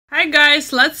Alright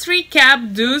guys, let's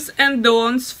recap do's and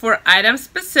don'ts for item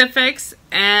specifics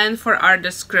and for our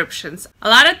descriptions. A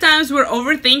lot of times we're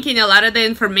overthinking a lot of the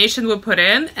information we put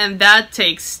in, and that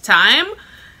takes time,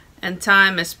 and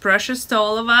time is precious to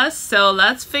all of us. So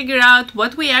let's figure out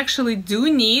what we actually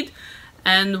do need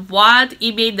and what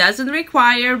eBay doesn't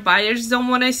require, buyers don't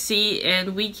want to see,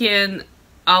 and we can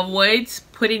avoid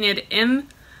putting it in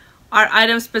our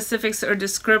item specifics or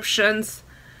descriptions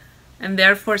and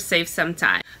therefore save some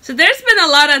time. So there's been a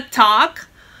lot of talk,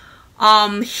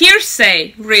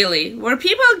 hearsay really, where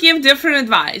people give different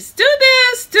advice. Do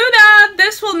this, do that,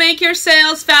 this will make your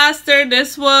sales faster,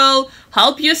 this will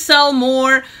help you sell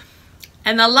more.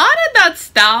 And a lot of that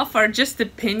stuff are just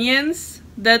opinions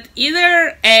that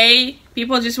either A,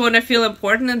 people just want to feel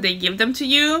important and they give them to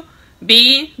you,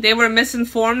 B, they were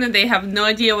misinformed and they have no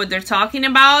idea what they're talking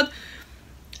about.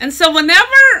 And so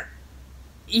whenever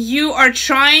you are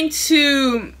trying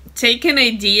to take an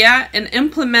idea and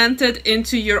implement it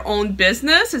into your own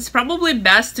business, it's probably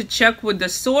best to check with the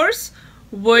source,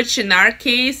 which in our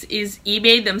case is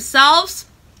eBay themselves.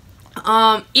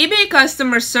 eBay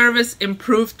customer service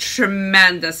improved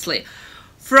tremendously.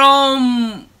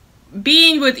 From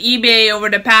being with eBay over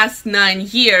the past 9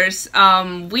 years,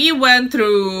 we went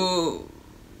through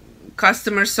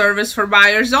customer service for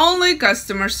buyers only,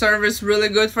 customer service really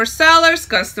good for sellers,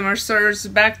 customer service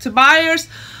back to buyers.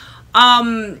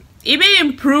 eBay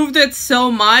improved it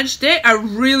so much. They are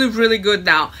really good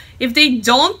now. If they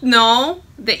don't know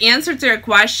the answer to your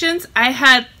questions, I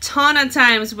had a ton of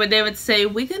times where they would say,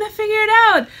 we're gonna figure it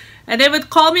out, and they would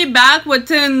call me back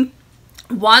within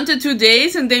 1 to 2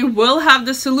 days and they will have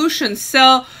the solution.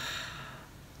 So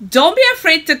don't be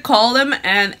afraid to call them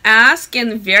and ask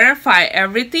and verify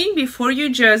everything before you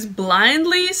just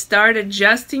blindly start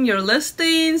adjusting your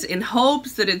listings in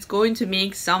hopes that it's going to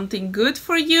make something good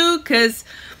for you, because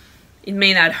it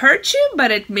may not hurt you, but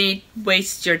it may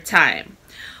waste your time.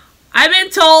 I've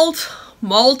been told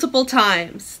multiple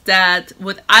times that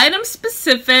with item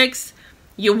specifics,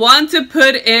 you want to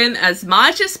put in as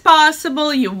much as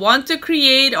possible. You want to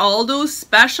create all those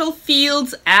special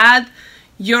fields, add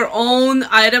your own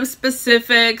item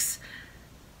specifics,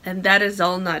 and that is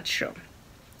all not true.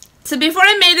 So before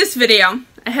I made this video,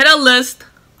 I had a list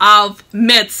of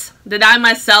myths that I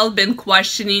myself been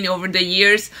questioning over the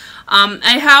years.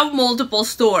 I have multiple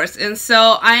stores, and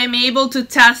so I am able to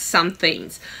test some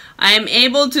things. I am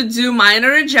able to do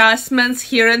minor adjustments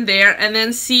here and there and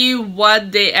then see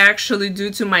what they actually do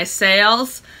to my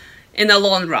sales in the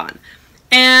long run.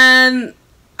 And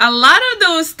a lot of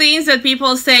those things that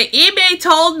people say, eBay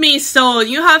told me so,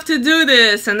 you have to do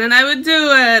this, and then I would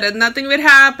do it and nothing would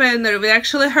happen, or it would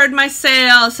actually hurt my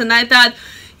sales. And I thought,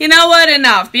 you know what,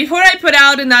 enough. Before I put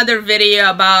out another video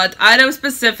about item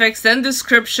specifics and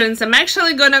descriptions, I'm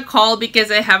actually gonna call,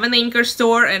 because I have an anchor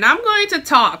store, and I'm going to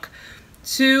talk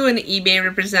to an eBay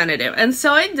representative. And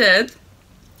so I did,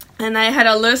 and I had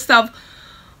a list of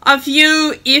a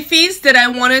few iffies that I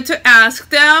wanted to ask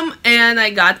them, and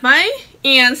I got my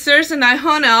answers, and I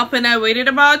hung up and I waited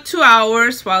about 2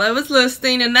 hours while I was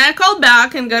listening, and then I called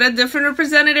back and got a different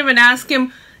representative and asked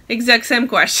him exact same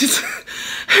questions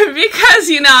because,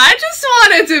 you know, I just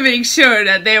wanted to make sure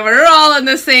that they were all on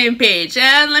the same page,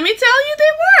 and let me tell you,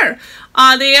 they were.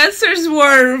 The answers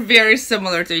were very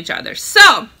similar to each other.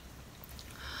 So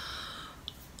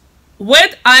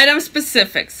with item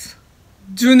specifics,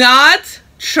 do not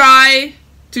try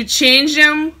to change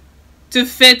them to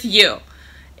fit you.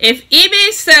 If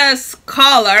eBay says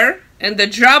color and the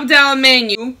drop-down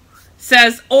menu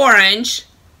says orange,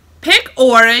 pick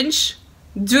orange.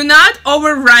 Do not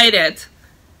override it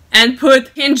and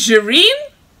put tangerine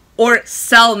or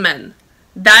salmon.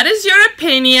 That is your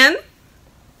opinion.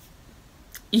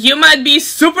 You might be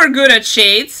super good at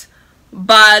shades,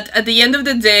 but at the end of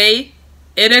the day,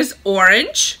 it is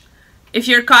orange. If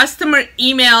your customer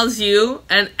emails you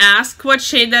and asks what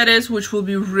shade that is, which will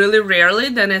be really rarely,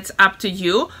 then it's up to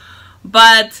you.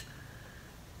 But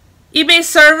eBay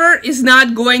server is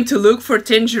not going to look for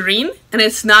tangerine, and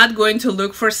it's not going to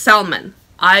look for salmon.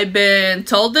 I've been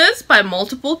told this by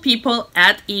multiple people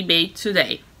at eBay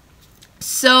today.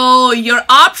 So your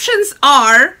options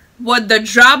are what the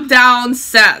drop down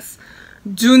says.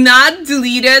 Do not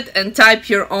delete it and type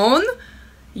your own.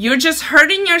 You're just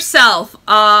hurting yourself.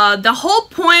 The whole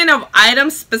point of item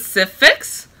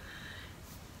specifics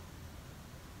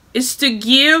is to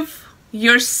give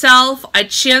yourself a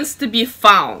chance to be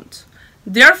found.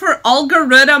 Therefore,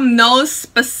 algorithm knows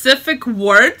specific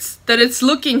words that it's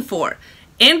looking for.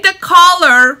 In the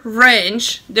color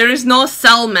range, there is no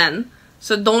salmon,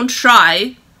 so don't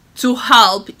try to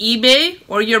help eBay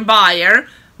or your buyer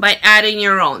by adding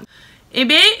your own.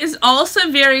 eBay is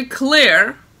also very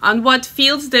clear on what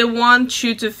fields they want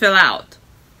you to fill out.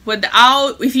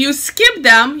 If you skip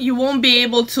them, you won't be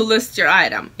able to list your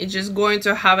item. It's just going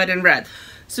to have it in red.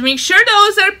 So make sure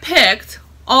those are picked,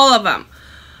 all of them.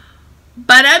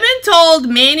 But I've been told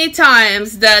many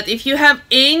times that if you have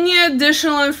any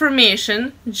additional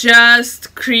information,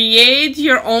 just create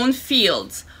your own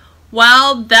fields.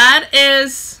 Well, that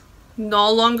is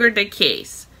no longer the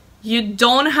case. You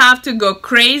don't have to go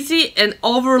crazy and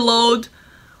overload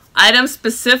item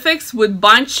specifics with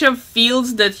bunch of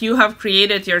fields that you have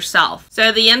created yourself. So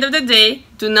at the end of the day,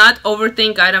 do not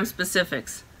overthink item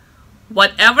specifics.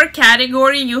 Whatever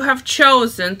category you have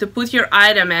chosen to put your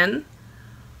item in,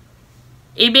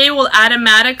 eBay will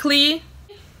automatically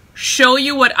show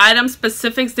you what item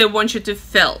specifics they want you to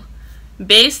fill.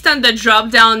 Based on the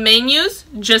drop-down menus,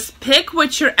 just pick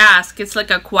what you're asked. It's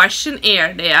like a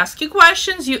questionnaire. They ask you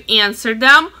questions, you answer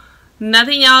them.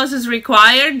 Nothing else is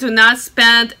required. Do not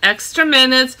spend extra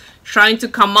minutes trying to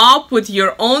come up with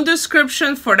your own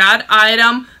description for that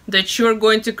item that you're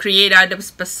going to create item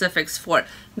specifics for.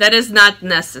 That is not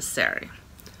necessary.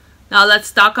 Now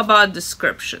let's talk about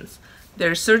descriptions. There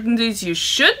are certain things you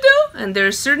should do, and there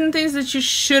are certain things that you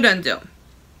shouldn't do.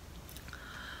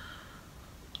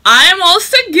 I am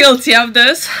also guilty of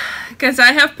this because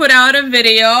I have put out a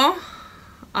video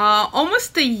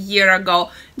almost a year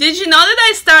ago. Did you know that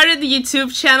I started the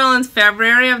YouTube channel in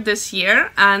February of this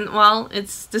year? And well,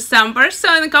 it's December,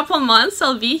 so in a couple months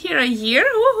I'll be here a year.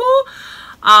 Woohoo!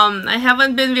 I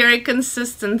haven't been very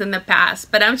consistent in the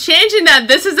past, but I'm changing that.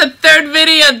 This is the third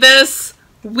video this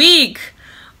week.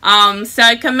 So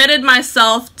I committed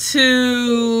myself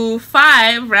to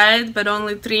 5, right? But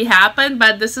only 3 happened,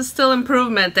 but this is still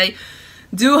improvement. I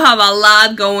do have a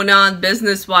lot going on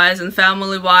business-wise and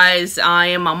family-wise. I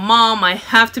am a mom. I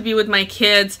have to be with my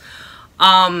kids.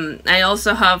 I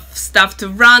also have stuff to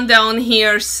run down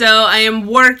here, so I'm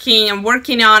working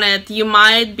on it. You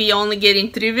might be only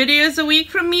getting 3 videos a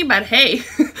week from me, but hey,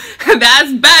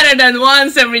 that's better than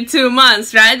once every 2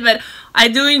 months, right? But I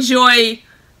do enjoy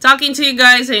talking to you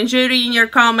guys. I enjoy reading your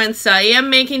comments. I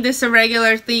am making this a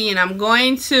regular thing, and I'm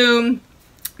going to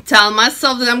tell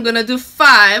myself that I'm gonna do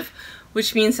 5,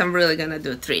 which means I'm really gonna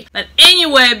do 3. But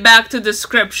anyway, back to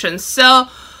description. So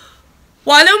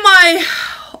one of my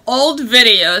old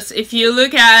videos, if you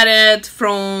look at it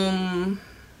from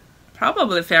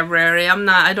probably February,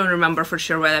 I don't remember for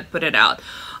sure when I put it out,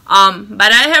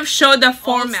 but I have showed the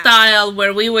format style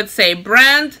where we would say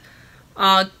brand,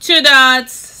 2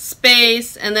 dots,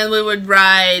 space, and then we would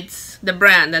write the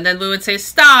brand, and then we would say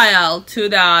style, 2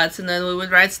 dots, and then we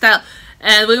would write style.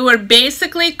 And we were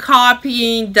basically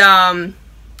copying the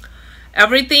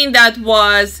everything that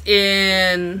was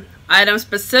in item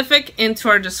specific into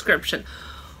our description.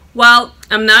 Well,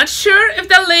 I'm not sure if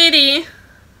the lady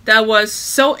that was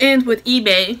so in with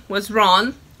eBay was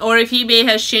wrong, or if eBay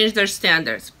has changed their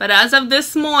standards. But as of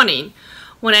this morning,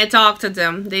 when I talked to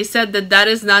them, they said that that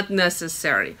is not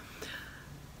necessary.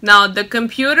 Now, the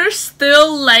computer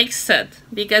still likes it,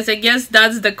 because I guess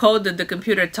that's the code that the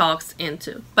computer talks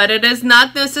into. But it is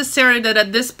not necessary that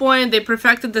at this point they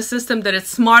perfected the system that it's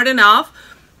smart enough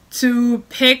to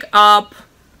pick up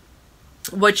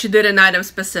what you did in item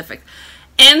specific.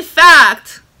 In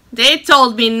fact, they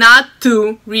told me not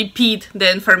to repeat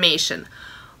the information.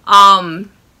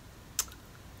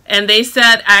 And they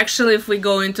said, actually, if we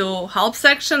go into help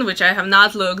section, which I have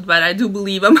not looked, but I do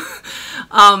believe them,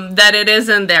 that it is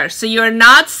in there. So you're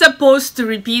not supposed to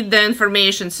repeat the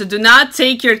information. So do not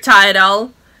take your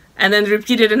title and then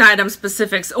repeat it in item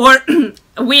specifics. Or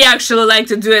we actually like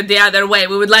to do it the other way.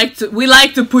 We like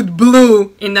to put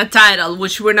blue in the title,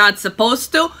 which we're not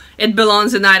supposed to. It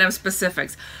belongs in item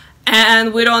specifics.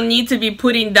 And we don't need to be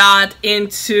putting that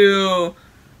into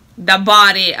the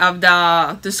body of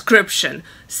the description.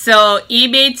 So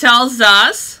eBay tells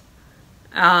us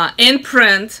in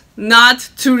print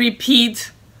not to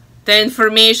repeat the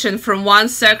information from one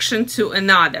section to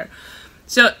another.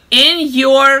 So in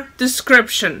your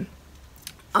description,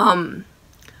 all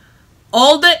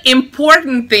the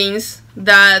important things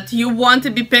that you want to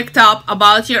be picked up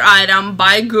about your item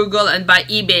by Google and by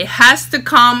eBay has to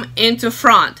come into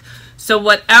front. So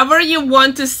whatever you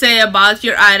want to say about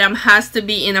your item has to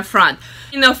be in the front,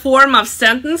 in the form of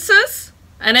sentences,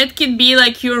 and it could be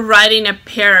like you're writing a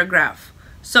paragraph.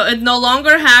 So it no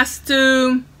longer has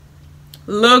to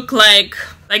look like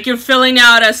you're filling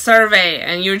out a survey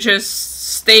and you're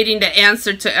just stating the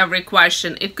answer to every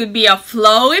question. It could be a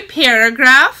flowy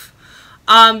paragraph.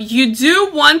 You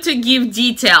do want to give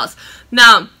details.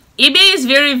 Now, eBay is a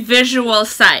very visual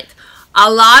site. A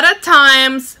lot of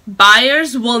times,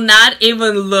 buyers will not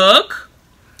even look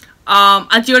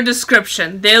at your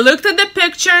description. They looked at the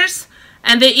pictures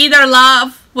and they either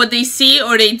love what they see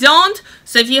or they don't.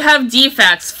 So if you have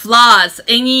defects, flaws,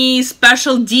 any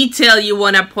special detail you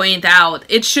want to point out,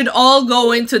 it should all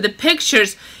go into the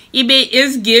pictures. eBay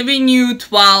is giving you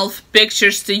 12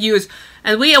 pictures to use.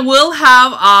 And we will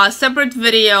have a separate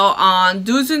video on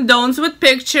do's and don'ts with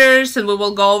pictures, and we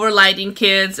will go over lighting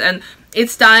kits, and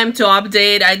it's time to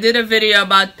update. I did a video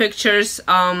about pictures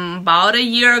about a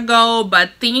year ago,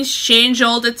 but things change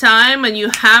all the time and you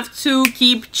have to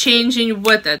keep changing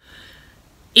with it.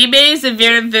 eBay is a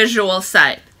very visual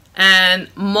site and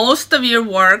most of your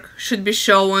work should be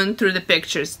shown through the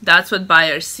pictures. That's what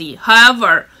buyers see.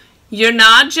 However, you're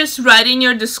not just writing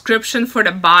your description for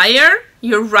the buyer,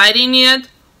 you're writing it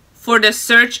for the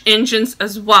search engines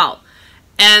as well.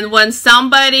 And when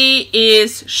somebody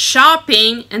is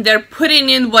shopping and they're putting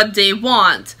in what they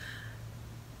want,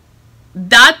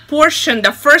 that portion,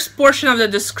 the first portion of the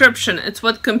description, it's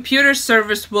what computer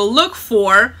service will look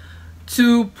for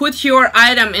to put your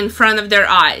item in front of their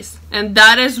eyes. And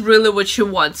that is really what you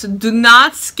want. So do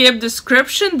not skip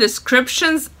description.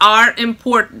 Descriptions are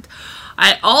important.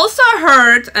 I also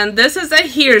heard, and this is a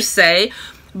hearsay,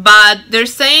 but they're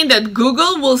saying that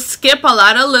Google will skip a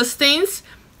lot of listings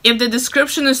if the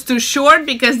description is too short,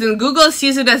 because then Google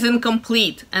sees it as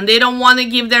incomplete and they don't want to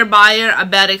give their buyer a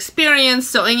bad experience.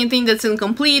 So anything that's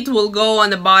incomplete will go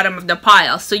on the bottom of the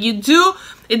pile. So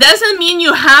it doesn't mean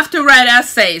you have to write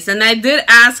essays. And I did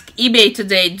ask eBay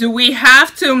today, do we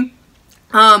have to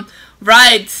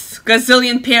write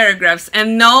gazillion paragraphs?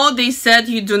 And no, they said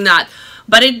you do not.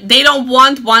 But they don't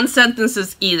want one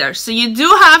sentences either. So you do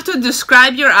have to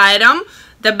describe your item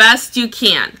the best you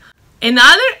can.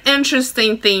 Another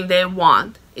interesting thing they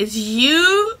want is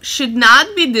you should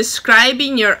not be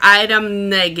describing your item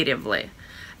negatively.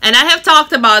 And I have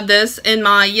talked about this in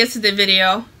my yesterday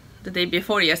video, the day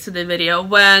before yesterday video,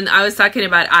 when I was talking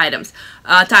about items,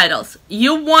 titles.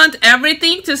 You want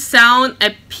everything to sound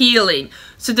appealing.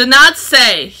 So do not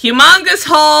say, humongous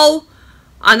hole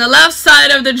on the left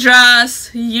side of the dress,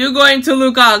 you're going to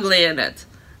look ugly in it.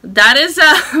 That is,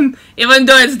 even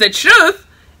though it's the truth,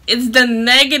 it's the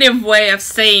negative way of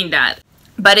saying that.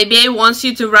 But eBay wants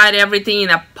you to write everything in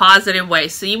a positive way.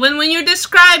 So even when you're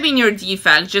describing your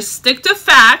defect, just stick to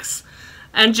facts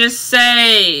and just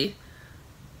say,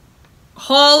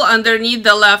 hole underneath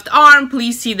the left arm,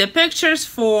 please see the pictures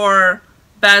for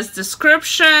best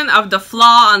description of the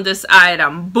flaw on this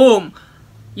item. Boom.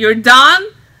 You're done.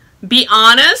 Be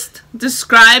honest.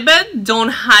 Describe it. Don't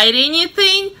hide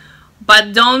anything.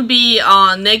 But don't be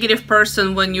a negative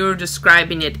person when you're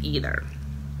describing it either.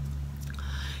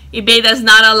 eBay does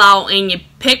not allow any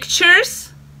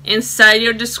pictures inside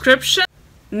your description.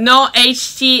 No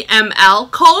HTML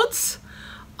codes.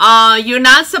 You're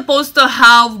not supposed to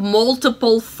have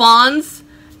multiple fonts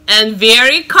and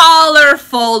very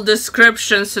colorful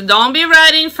descriptions. So don't be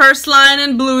writing first line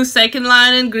in blue, second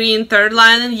line in green, third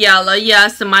line in yellow.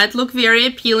 Yes, it might look very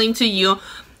appealing to you.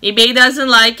 eBay doesn't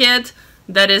like it.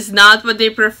 That is not what they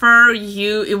prefer.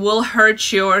 It will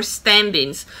hurt your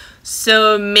standings.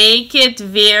 So make it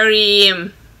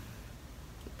very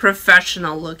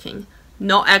professional looking.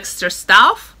 No extra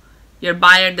stuff. Your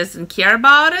buyer doesn't care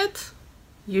about it.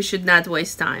 You should not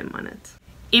waste time on it.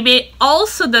 eBay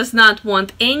also does not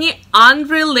want any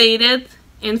unrelated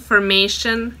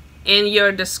information in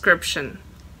your description,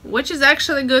 which is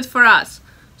actually good for us.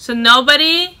 So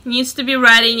nobody needs to be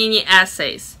writing any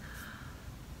essays.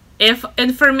 If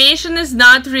information is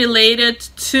not related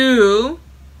to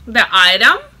the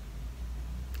item,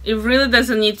 it really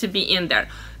doesn't need to be in there.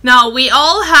 Now, we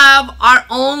all have our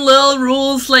own little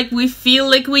rules, like we feel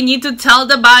like we need to tell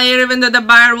the buyer, even though the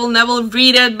buyer will never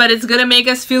read it, but it's gonna make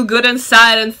us feel good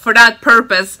inside, and for that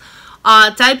purpose,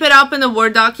 type it up in a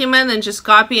Word document and just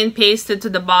copy and paste it to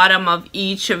the bottom of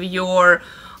each of your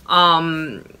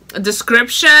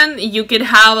description. You could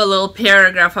have a little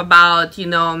paragraph about, you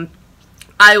know,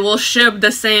 I will ship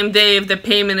the same day if the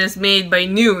payment is made by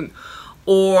noon.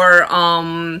 Or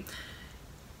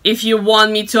if you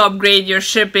want me to upgrade your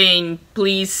shipping,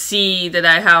 please see that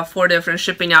I have 4 different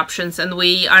shipping options. And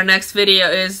our next video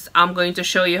is, I'm going to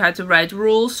show you how to write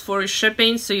rules for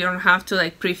shipping, so you don't have to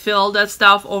like pre-fill that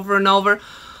stuff over and over.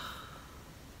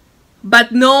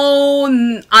 But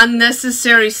no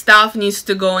unnecessary stuff needs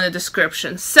to go in the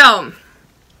description. So,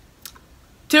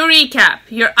 to recap,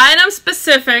 your item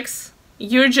specifics,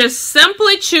 you're just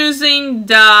simply choosing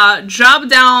the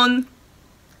drop-down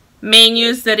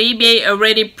menus that eBay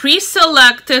already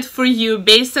pre-selected for you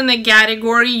based on the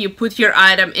category you put your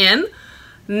item in.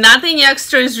 Nothing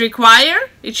extra is required.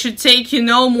 It should take you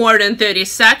no more than 30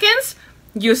 seconds.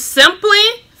 You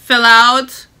simply fill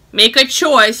out make a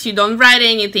choice. You don't write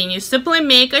anything. You simply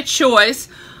make a choice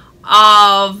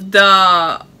of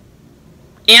the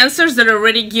answers that are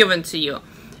already given to you.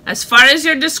 As far as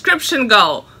your description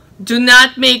go, do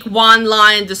not make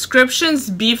one-line descriptions.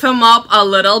 Beef them up a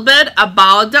little bit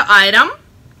about the item.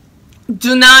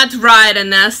 Do not write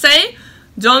an essay.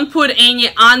 Don't put any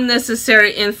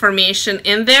unnecessary information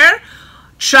in there.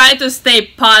 Try to stay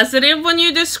positive when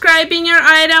you're describing your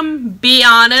item. Be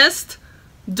honest.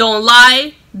 Don't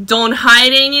lie. Don't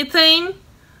hide anything.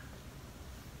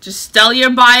 Just tell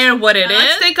your buyer what it is.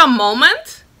 Let's take a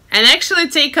moment and actually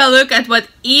take a look at what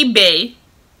eBay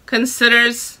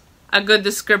considers a good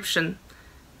description.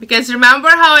 Because remember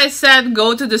how I said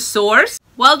go to the source?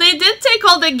 Well, they did take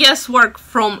all the guesswork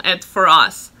from it for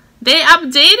us. They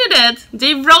updated it,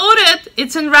 they wrote it,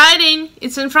 it's in writing,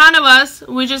 it's in front of us,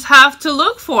 we just have to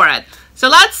look for it. So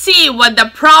let's see what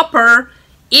the proper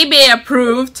eBay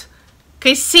approved,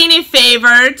 Cassini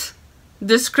favored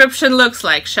description looks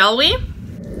like, shall we?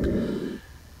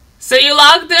 So you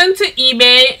logged into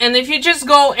eBay, and if you just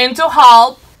go into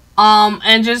help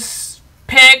and just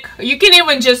pick, you can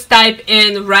even just type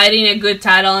in writing a good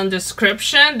title and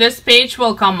description, this page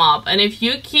will come up. And if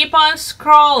you keep on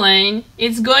scrolling,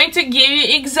 it's going to give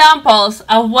you examples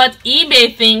of what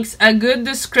eBay thinks a good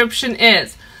description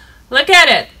is. Look at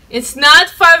it. It's not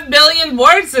 5 billion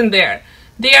words in there.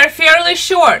 They are fairly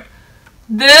short.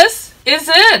 This is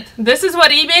it. This is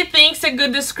what eBay thinks a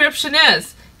good description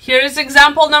is. Here is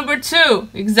example number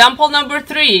 2, example number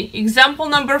 3, example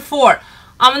number 4.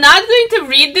 I'm not going to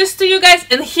read this to you guys.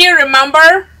 And here,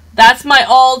 remember, that's my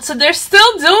old, so they're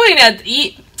still doing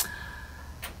it.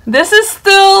 This is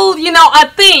still, you know, a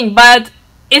thing, but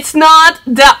it's not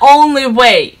the only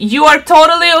way. You are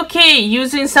totally okay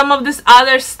using some of this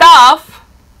other stuff.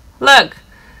 Look,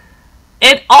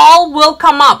 it all will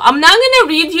come up. I'm not going to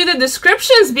read you the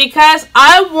descriptions because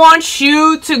I want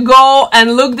you to go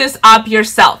and look this up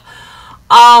yourself.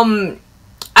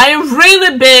 I am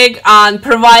really big on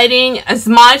providing as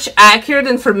much accurate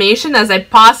information as I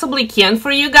possibly can for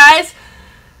you guys.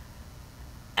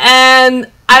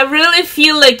 And I really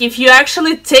feel like if you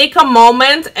actually take a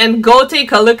moment and go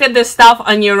take a look at this stuff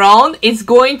on your own, it's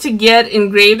going to get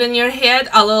engraved in your head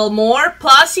a little more.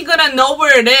 Plus, you're going to know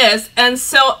where it is. And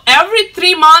so every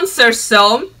 3 months or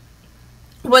so,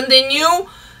 when the new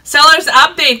seller's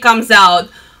update comes out,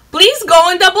 please go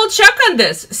and double check on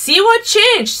this. See what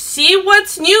changed. See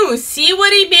what's new. See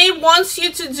what eBay wants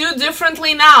you to do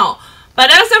differently now.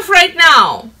 But as of right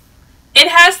now, it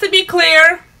has to be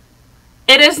clear.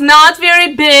 It is not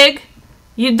very big.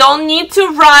 You don't need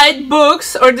to write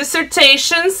books or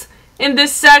dissertations in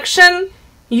this section.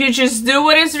 You just do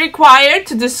what is required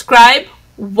to describe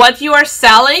what you are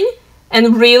selling.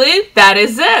 And really, that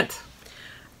is it.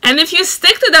 And if you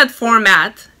stick to that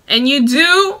format, and you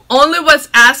do only what's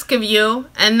asked of you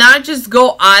and not just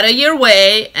go out of your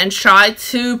way and try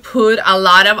to put a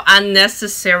lot of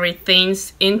unnecessary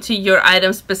things into your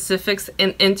item specifics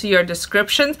and into your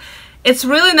descriptions, it's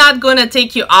really not going to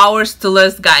take you hours to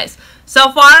list, guys.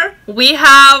 So far, we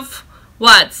have,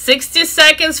 what, 60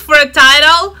 seconds for a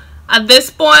title? At this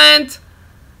point,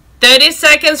 30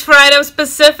 seconds for item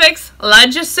specifics.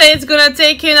 Let's just say it's going to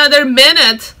take you another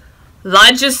minute.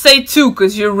 Let's just say 2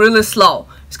 because you're really slow.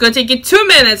 It's going to take you 2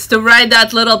 minutes to write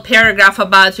that little paragraph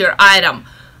about your item.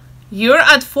 You're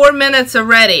at 4 minutes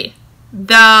already.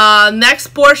 The next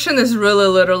portion is really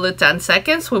literally 10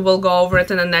 seconds. We will go over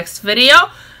it in the next video.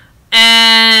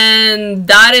 And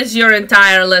that is your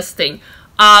entire listing.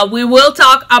 We will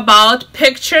talk about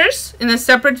pictures in a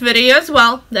separate video as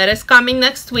well. That is coming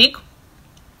next week.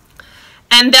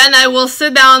 And then I will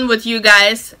sit down with you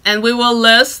guys and we will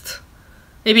list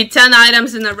maybe 10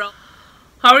 items in a row.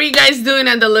 How are you guys doing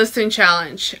at the listing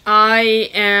challenge? I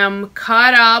am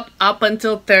caught up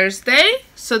until Thursday.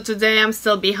 So today I'm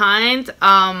still behind.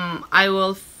 I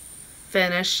will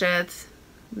finish it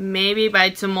maybe by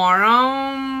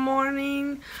tomorrow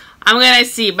morning. I'm gonna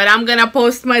see, but I'm gonna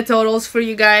post my totals for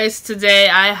you guys today.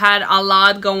 I had a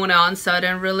lot going on, so I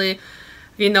didn't really, if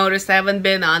you noticed, I haven't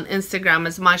been on Instagram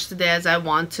as much today as I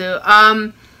want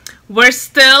to. We're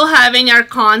still having our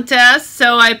contest,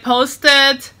 so I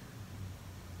posted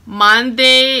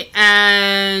Monday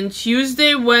and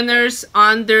Tuesday winners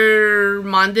under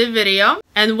Monday video,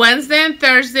 and Wednesday and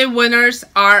Thursday winners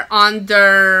are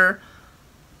under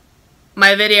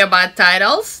my video about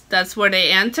titles. That's where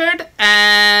they entered.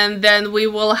 And then we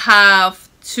will have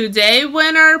today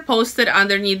winner posted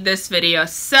underneath this video.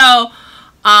 So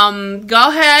go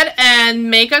ahead and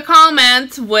make a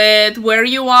comment with where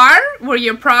you are, where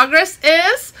your progress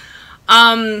is.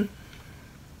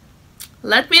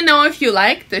 Let me know if you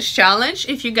like this challenge,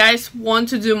 if you guys want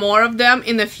to do more of them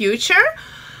in the future.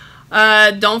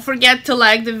 Don't forget to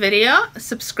like the video,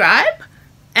 subscribe,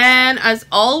 and as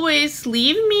always,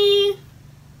 leave me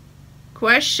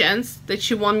questions that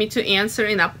you want me to answer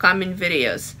in upcoming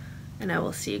videos. And I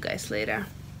will see you guys later.